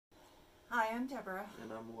Hi, I'm Deborah. And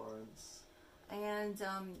I'm Lawrence. And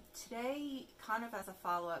today, kind of as a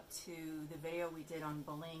follow-up to the video we did on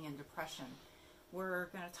bullying and depression, we're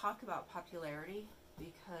going to talk about popularity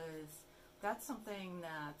because that's something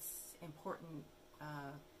that's important,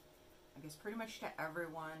 I guess, pretty much to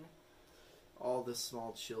everyone. All the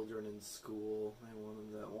small children in school,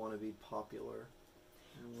 that want to be popular.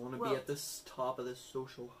 And want to be at the top of the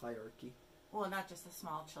social hierarchy. Well, not just the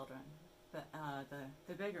small children, but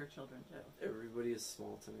the bigger children too. Everybody is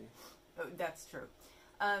small to me. Oh, that's true.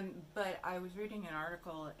 But I was reading an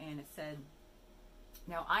article and it said,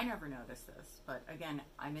 now I never noticed this, but again,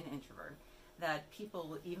 I'm an introvert, that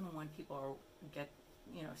people, even when people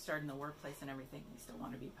start in the workplace and everything, they still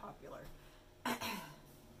want to be popular.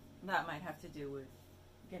 That might have to do with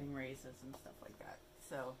getting raises and stuff like that.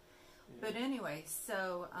 So, yeah. But anyway,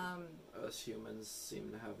 so us humans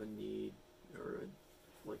seem to have a need or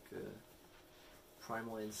a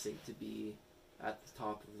primal instinct to be at the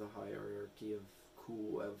top of the hierarchy of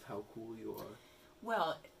how cool you are.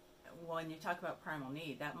 Well, when you talk about primal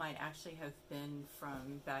need, that might actually have been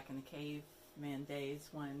from back in the caveman days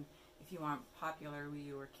when if you weren't popular,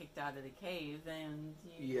 you were kicked out of the cave and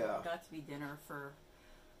you got to be dinner for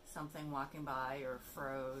something walking by or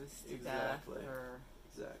froze to death or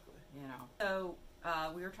So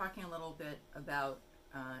we were talking a little bit about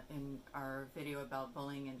in our video about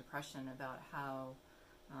bullying and depression about how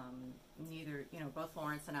both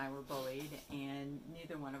Lawrence and I were bullied, and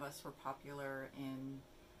neither one of us were popular in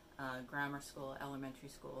grammar school, elementary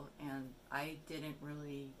school, and I didn't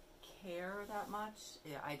really care that much.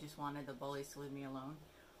 I just wanted the bullies to leave me alone.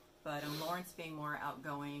 But Lawrence, being more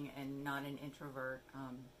outgoing and not an introvert,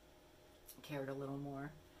 cared a little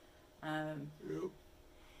more. Yep.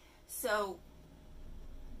 So,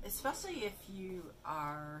 especially if you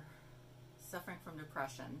are suffering from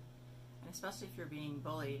depression, and especially if you're being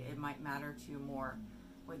bullied, it might matter to you more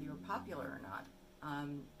whether you're popular or not.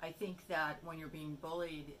 I think that when you're being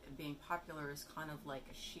bullied, being popular is kind of like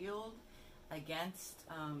a shield against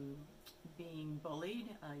being bullied.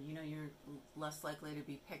 You're less likely to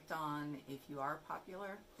be picked on if you are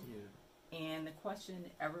popular. Yeah. And the question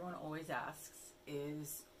everyone always asks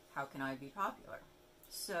is, how can I be popular?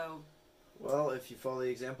 So, well, if you follow the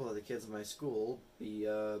example of the kids in my school, be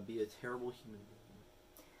a terrible human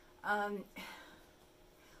being.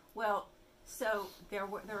 Well, so there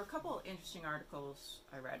were a couple of interesting articles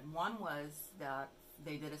I read. One was that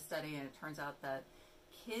they did a study, and it turns out that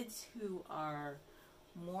kids who are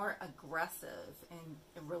more aggressive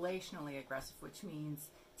and relationally aggressive, which means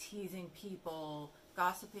teasing people,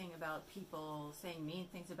 gossiping about people, saying mean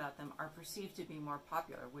things about them, are perceived to be more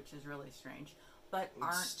popular, which is really strange, but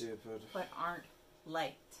aren't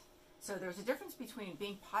liked. So there's a difference between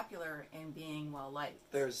being popular and being well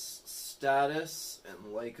liked. There's status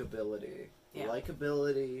and likability. Yeah.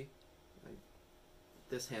 Likability,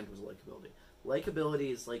 this hand was likability.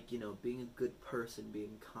 Likability is like, being a good person,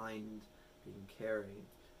 being kind, being caring,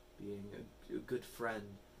 being a good friend.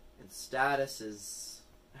 And status is,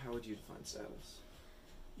 how would you define status?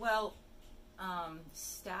 Well,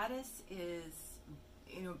 status is,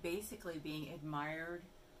 basically being admired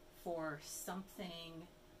for something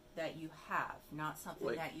that you have, not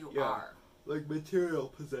something that you are. Like material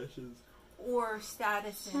possessions. Or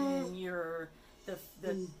status in the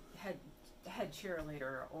head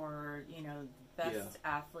cheerleader, or best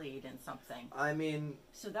athlete in something. I mean,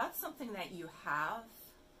 so that's something that you have.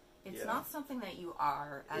 It's not something that you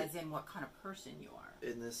are, as in what kind of person you are.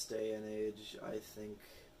 In this day and age, I think,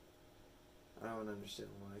 I don't understand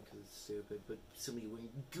why, because it's stupid, but somebody wearing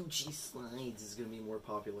Gucci slides is going to be more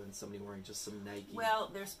popular than somebody wearing just some Nike.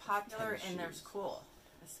 Well, there's popular and there's cool.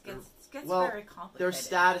 It gets very complicated. Their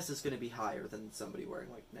status is going to be higher than somebody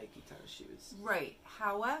wearing like Nike tennis shoes. Right.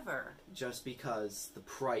 However, just because the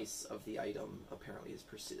price of the item apparently is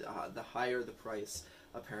perceived, the higher the price,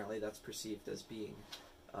 apparently that's perceived as being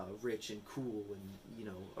rich and cool and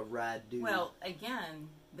a rad dude. Well, again,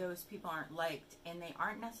 those people aren't liked and they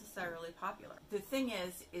aren't necessarily popular. The thing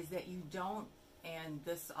is that you don't, and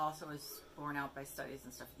this also is borne out by studies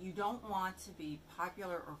and stuff, you don't want to be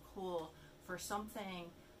popular or cool for something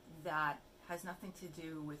that has nothing to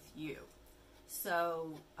do with you.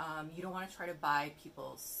 So you don't want to try to buy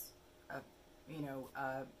people's,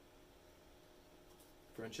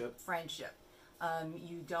 friendship.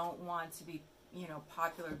 You don't want to be,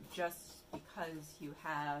 popular just because you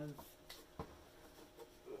have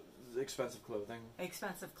expensive clothing.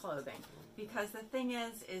 Because the thing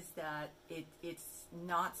is that it's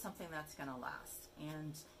not something that's going to last,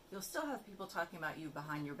 and you'll still have people talking about you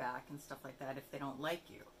behind your back and stuff like that if they don't like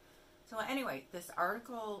you. So anyway, this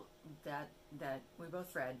article that we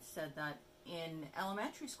both read said that in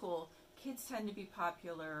elementary school, kids tend to be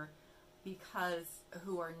popular because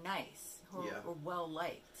who are nice, who Yeah. are well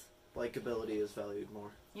liked. Likability is valued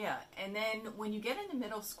more. Yeah, and then when you get into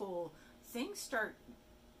middle school,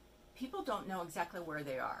 people don't know exactly where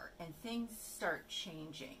they are, and things start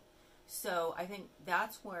changing. So I think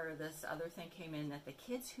that's where this other thing came in, that the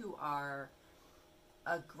kids who are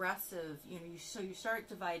aggressive, so you start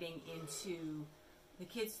dividing into the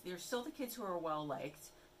kids. There's still the kids who are well liked,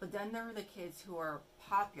 but then there are the kids who are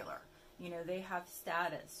popular. They have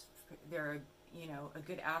status. They're a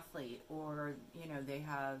good athlete, or they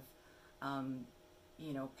have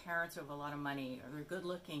parents who have a lot of money, or they're good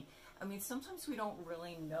looking. I mean, sometimes we don't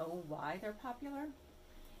really know why they're popular.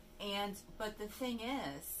 But the thing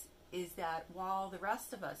is that while the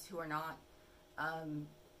rest of us who are not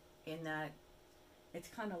in that, it's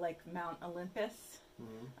kind of like Mount Olympus,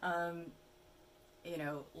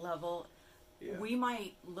 level, Yeah. we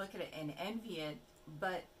might look at it and envy it,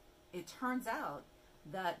 but it turns out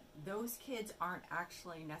that those kids aren't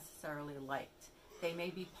actually necessarily liked. They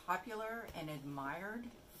may be popular and admired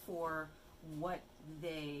for what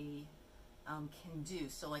they can do.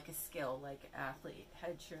 So like a skill, like athlete,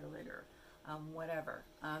 head cheerleader, whatever.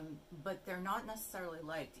 But they're not necessarily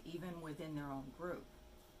liked even within their own group.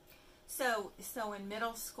 So in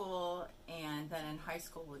middle school and then in high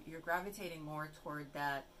school, you're gravitating more toward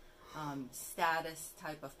that status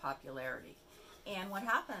type of popularity. And what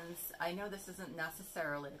happens, I know this isn't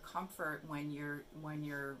necessarily a comfort when you're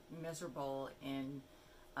miserable in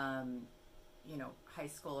high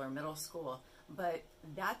school or middle school, but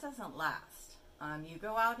that doesn't last. You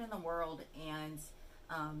go out in the world, and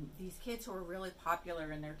these kids who are really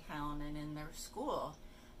popular in their town and in their school,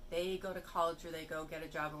 they go to college or they go get a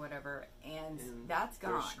job or whatever, and that's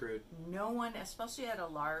gone. They're screwed. No one, especially at a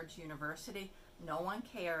large university, no one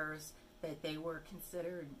cares that they were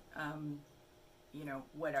considered,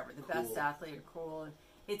 whatever, the Cool. best athlete or cool.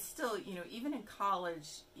 It's still, even in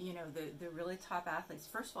college, the really top athletes,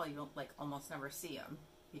 first of all, you don't almost never see them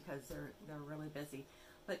because they're really busy.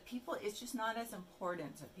 But people, it's just not as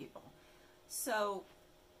important to people. So,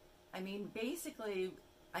 I mean, basically,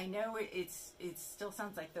 I know it still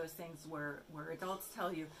sounds like those things where adults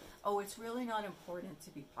tell you, oh, it's really not important to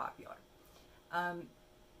be popular.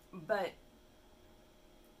 But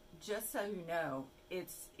just so you know,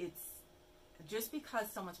 it's just because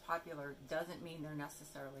someone's popular doesn't mean they're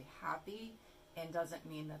necessarily happy, and doesn't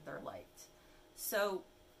mean that they're liked. So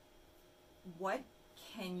what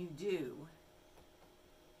can you do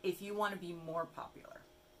if you want to be more popular?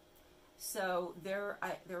 So there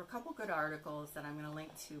are a couple good articles that I'm going to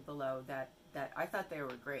link to below that I thought they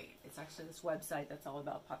were great. It's actually this website that's all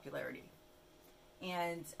about popularity.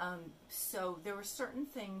 And so there were certain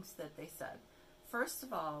things that they said. First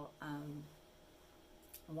of all,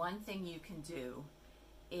 one thing you can do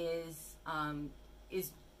is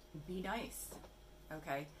be nice.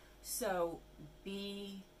 Okay, so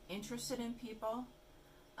be interested in people,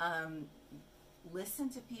 listen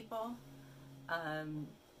to people.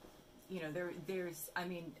 There's. I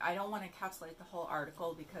mean, I don't want to encapsulate the whole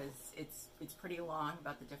article because it's pretty long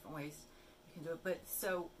about the different ways you can do it. But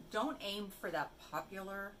so don't aim for that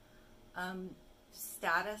popular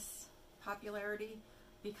status popularity,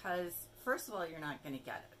 because first of all, you're not going to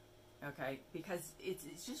get it. Okay, because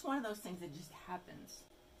it's just one of those things that just happens.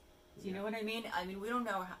 Do you know what I mean? I mean, we don't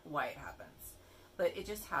know why it happens, but it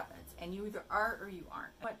just happens, and you either are or you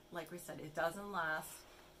aren't. But like we said, it doesn't last.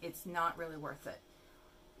 It's not really worth it.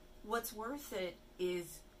 What's worth it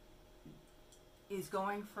is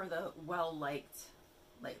going for the well-liked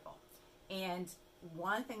label. And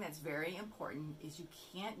one thing that's very important is you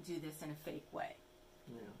can't do this in a fake way.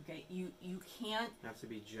 Yeah. Okay, you can't. You have to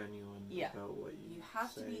be genuine Yeah. about what you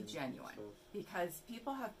have to say be and genuine, stuff. because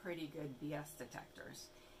people have pretty good BS detectors,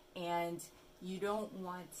 and you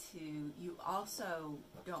also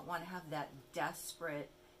don't want to have that desperate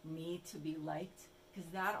need to be liked, because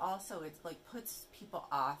that also, it's like puts people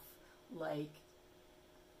off, like,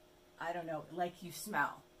 I don't know, like you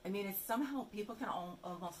smell. I mean, it's somehow people can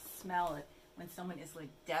almost smell it when someone is like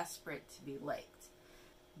desperate to be liked.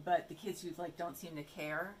 But the kids who like don't seem to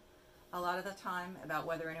care a lot of the time about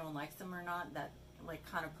whether anyone likes them or not, that like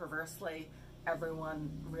kind of perversely everyone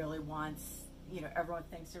really wants, everyone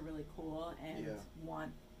thinks they're really cool and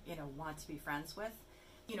want to be friends with.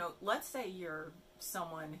 Let's say you're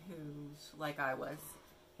someone who's like I was,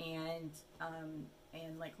 and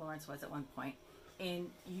like Lawrence was at one point, and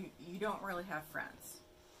you don't really have friends.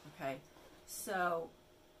 Okay, so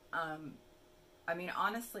I mean,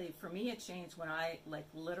 honestly, for me, it changed when I like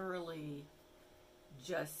literally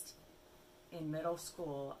just in middle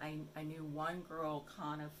school, I knew one girl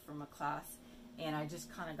kind of from a class, and I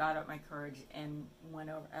just kind of got up my courage and went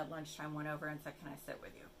over at lunchtime, went over and said, "Can I sit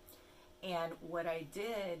with you?" And what I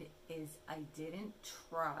did is I didn't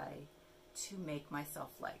try to make myself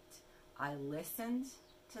liked. I listened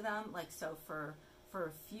to them, like, so for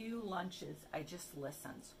a few lunches, I just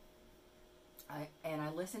listened. I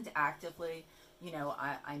listened actively. You know,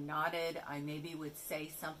 I nodded. I maybe would say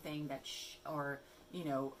something that, or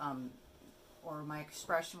my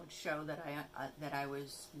expression would show that I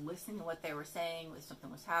was listening to what they were saying. If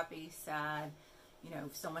something was happy, sad, you know,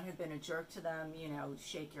 if someone had been a jerk to them, you know,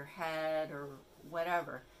 shake your head or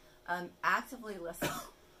whatever. Actively listen.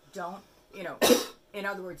 Don't, you know, in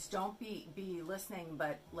other words, don't be listening,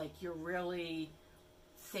 but like you're really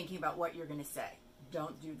thinking about what you're going to say.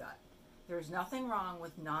 Don't do that. There's nothing wrong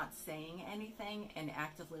with not saying anything and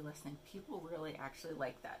actively listening. People really actually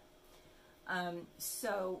like that.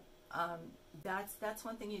 That's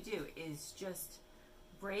one thing you do, is just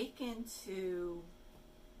break into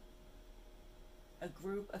a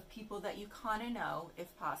group of people that you kind of know,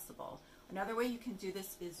 if possible. Another way you can do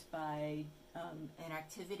this is by an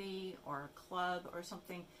activity or a club or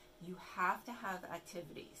something. You have to have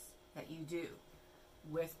activities that you do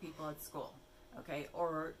with people at school, okay?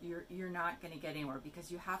 Or you're not going to get anywhere,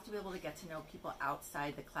 because you have to be able to get to know people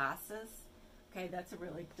outside the classes. Okay,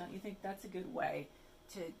 don't you think that's a good way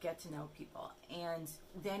to get to know people? And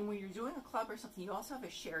then when you're doing a club or something, you also have a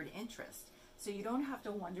shared interest, so you don't have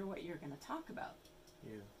to wonder what you're going to talk about.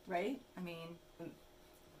 Yeah. Right? I mean,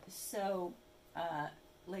 so,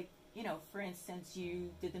 like, you know, for instance, you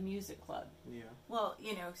did the music club. Yeah. Well,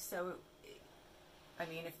 you know, so, I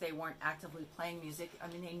mean, if they weren't actively playing music, I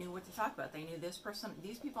mean, they knew what to talk about. They knew these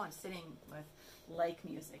people I'm sitting with like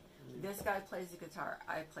music. Yeah. This guy plays the guitar.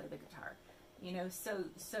 I play the guitar. You know, so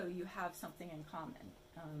you have something in common.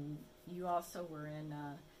 You also were in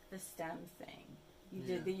the STEM thing. You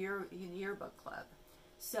did the yearbook club.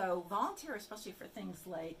 So volunteer, especially for things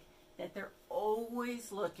like that. They're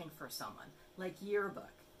always looking for someone. Like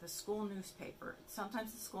yearbook, the school newspaper.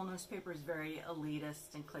 Sometimes the school newspaper is very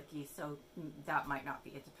elitist and cliquey, so that might not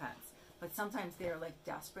be. It depends. But sometimes they're like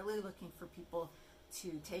desperately looking for people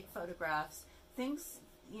to take photographs. Things,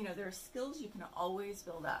 you know, there are skills you can always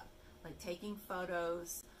build up, like taking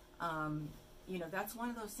photos. You know, that's one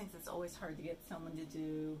of those things that's always hard to get someone to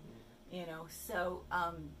do. You know, so,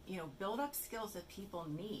 you know, build up skills that people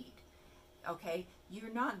need, okay?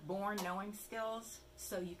 You're not born knowing skills,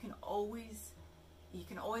 so you can always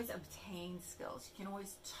obtain skills. You can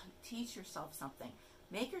always teach yourself something.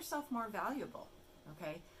 Make yourself more valuable,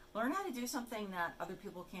 okay? Learn how to do something that other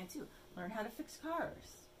people can't do. Learn how to fix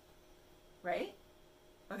cars, right?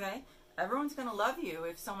 Okay? Everyone's going to love you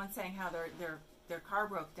if someone's saying how their car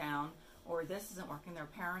broke down, or this isn't working, their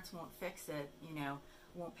parents won't fix it, you know,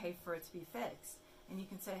 won't pay for it to be fixed. And you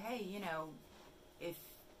can say, hey, you know, if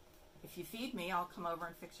you feed me, I'll come over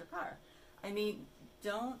and fix your car. I mean,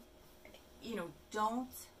 don't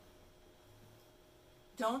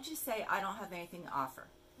just say, I don't have anything to offer.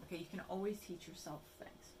 Okay, you can always teach yourself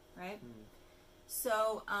things, right?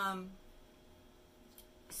 So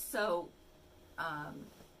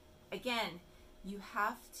again, you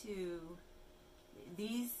have to,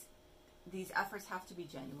 these efforts have to be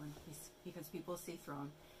genuine, because people see through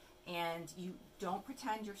them. And you don't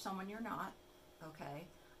pretend you're someone you're not, okay?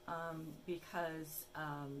 Because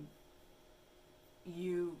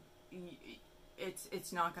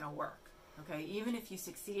it's not going to work, okay? Even if you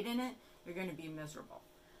succeed in it, you're going to be miserable.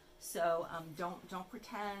 So don't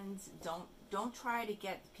pretend. Don't try to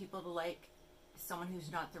get people to like someone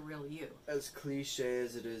who's not the real you. As cliche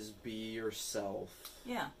as it is, be yourself.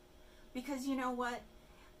 Yeah, because you know what?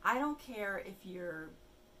 I don't care if you're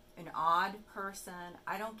an odd person.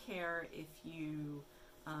 I don't care if you,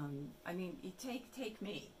 I mean, you take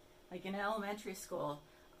me. Like in elementary school,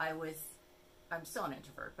 I'm still an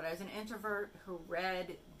introvert, but I was an introvert who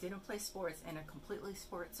didn't play sports in a completely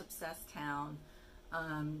sports-obsessed town.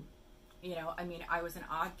 You know, I mean, I was an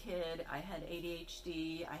odd kid. I had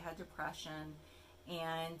ADHD. I had depression.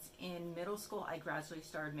 And in middle school, I gradually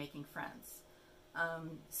started making friends.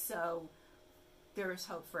 So there is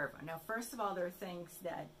hope for everyone. Now, first of all, there are things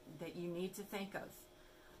that you need to think of.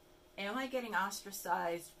 Am I getting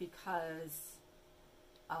ostracized because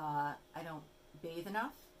I don't bathe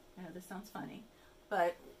enough? I know this sounds funny,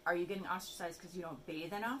 but are you getting ostracized because you don't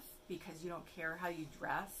bathe enough? Because you don't care how you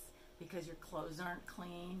dress? Because your clothes aren't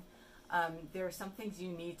clean? There are some things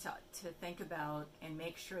you need to think about and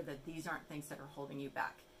make sure that these aren't things that are holding you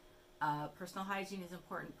back. Personal hygiene is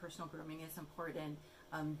important. Personal grooming is important.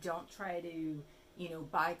 Don't try to,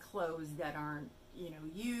 buy clothes that aren't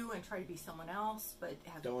you and try to be someone else, but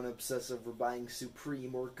don't obsess over buying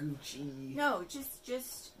Supreme or Gucci. No,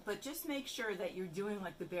 just make sure that you're doing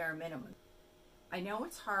like the bare minimum. I know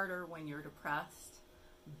it's harder when you're depressed,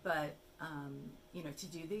 but to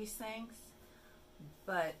do these things,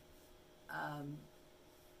 but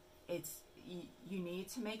you need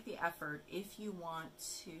to make the effort if you want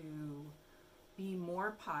to be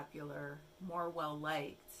more popular, more well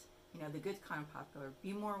liked. The good kind of popular,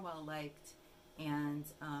 be more well liked, and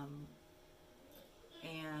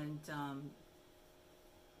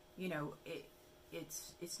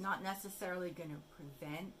it's not necessarily going to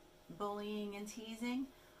prevent bullying and teasing,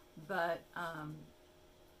 but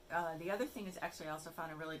the other thing is, actually, I also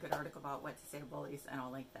found a really good article about what to say to bullies, and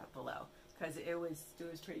I'll link that below because it was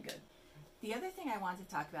pretty good. The other thing I wanted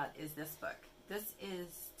to talk about is this book. This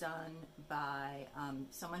is done by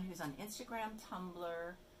someone who's on Instagram,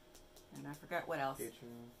 Tumblr, and I forgot what else.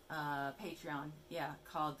 Patreon, yeah,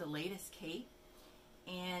 called The Latest Kate.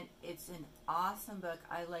 And it's an awesome book.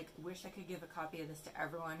 I wish I could give a copy of this to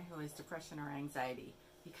everyone who has depression or anxiety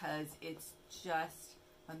because it's just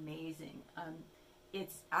amazing.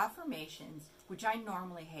 It's affirmations, which I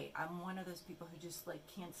normally hate. I'm one of those people who just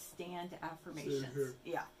can't stand affirmations.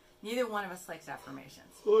 Yeah. Neither one of us likes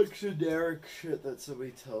affirmations. Like generic shit that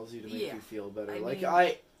somebody tells you to make you feel better.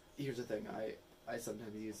 Here's the thing. I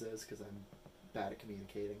sometimes use this because I'm bad at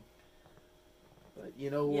communicating. But you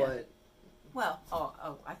know what? Well,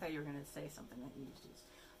 I thought you were going to say something that you used to use.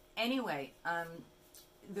 Anyway,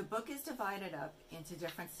 the book is divided up into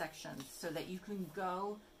different sections so that you can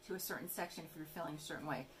go to a certain section if you're feeling a certain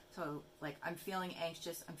way. So, I'm feeling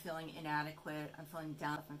anxious, I'm feeling inadequate, I'm feeling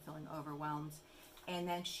down, I'm feeling overwhelmed. And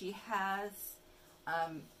then what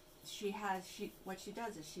she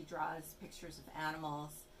does is she draws pictures of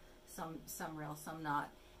animals, some real, some not,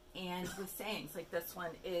 and with sayings like this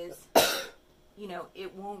one is,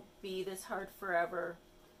 it won't be this hard forever.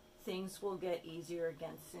 Things will get easier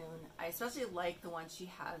again soon. I especially like the one she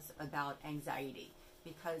has about anxiety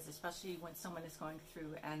because especially when someone is going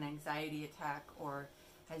through an anxiety attack or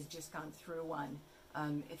has just gone through one,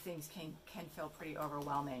 things can feel pretty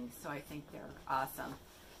overwhelming. So I think they're awesome.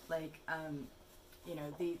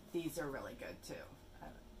 These are really good too.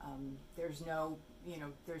 There's no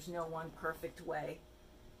one perfect way.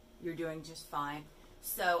 You're doing just fine.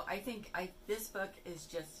 So I think this book is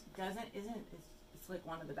just it's like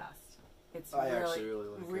one of the best. It's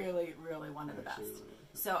really one of the best.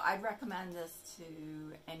 So I'd recommend this to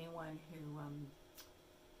anyone who,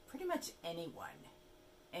 pretty much anyone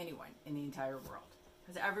in the entire world.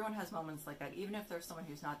 Because everyone has moments like that. Even if there's someone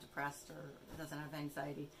who's not depressed or doesn't have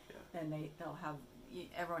anxiety, then they'll have.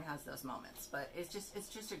 Everyone has those moments. But it's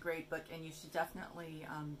just a great book, and you should definitely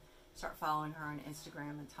start following her on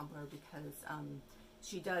Instagram and Tumblr because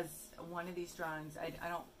she does one of these drawings.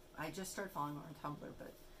 I just started following her on Tumblr,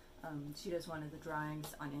 but she does one of the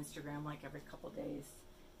drawings on Instagram every couple days,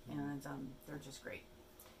 and they're just great.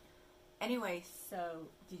 Anyway, so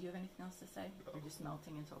did you have anything else to say? You're just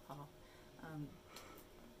melting into a puddle.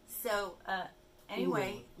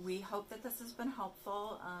 Anyway, we hope that this has been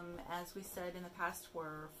helpful. As we said in the past,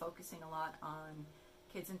 we're focusing a lot on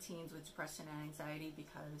kids and teens with depression and anxiety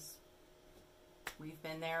because we've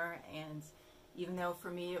been there, and even though for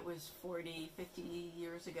me it was 40, 50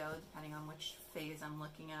 years ago, depending on which phase I'm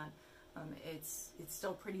looking at, it's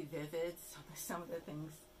still pretty vivid, some of the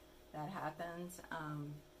things that happened.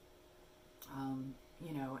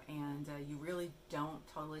 And you really don't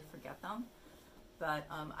totally forget them. But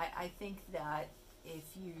I think that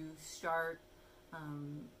if you start,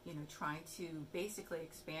 trying to basically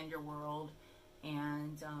expand your world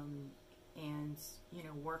and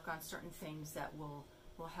work on certain things that will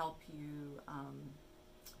help you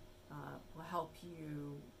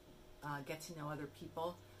get to know other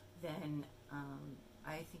people, then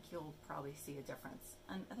I think you'll probably see a difference.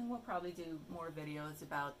 And I think we'll probably do more videos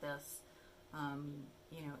about this,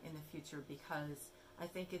 in the future because I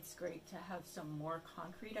think it's great to have some more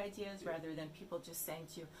concrete ideas rather than people just saying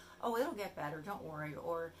to you, oh, it'll get better, don't worry.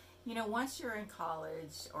 Or, once you're in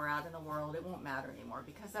college or out in the world, it won't matter anymore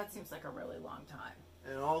because that seems like a really long time.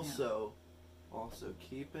 And also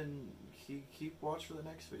keep watch for the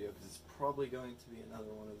next video because it's probably going to be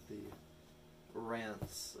another one of the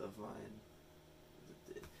rants of mine.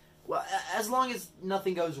 Well, as long as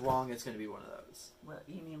nothing goes wrong, it's going to be one of those. What,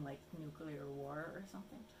 you mean like nuclear war or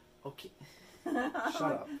something? Okay. Shut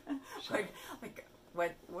up.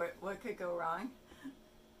 What could go wrong?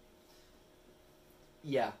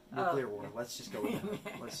 Yeah, nuclear war. Let's just go with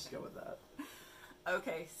that.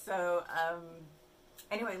 Okay, so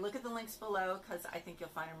anyway, look at the links below because I think you'll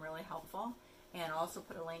find them really helpful. and I'll also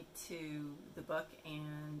put a link to the book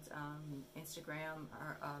and Instagram,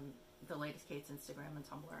 or the latest Kate's Instagram and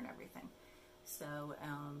Tumblr and everything. So,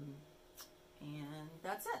 and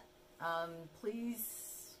that's it.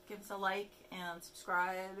 Please give us a like and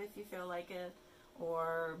subscribe if you feel like it,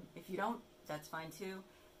 or if you don't, that's fine too.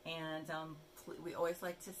 And we always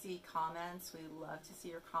like to see comments. We love to see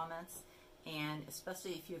your comments, and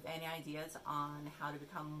especially if you have any ideas on how to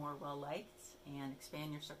become more well-liked and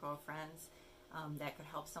expand your circle of friends that could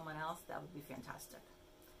help someone else, that would be fantastic.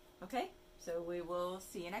 Okay, so we will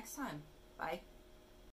see you next time. Bye.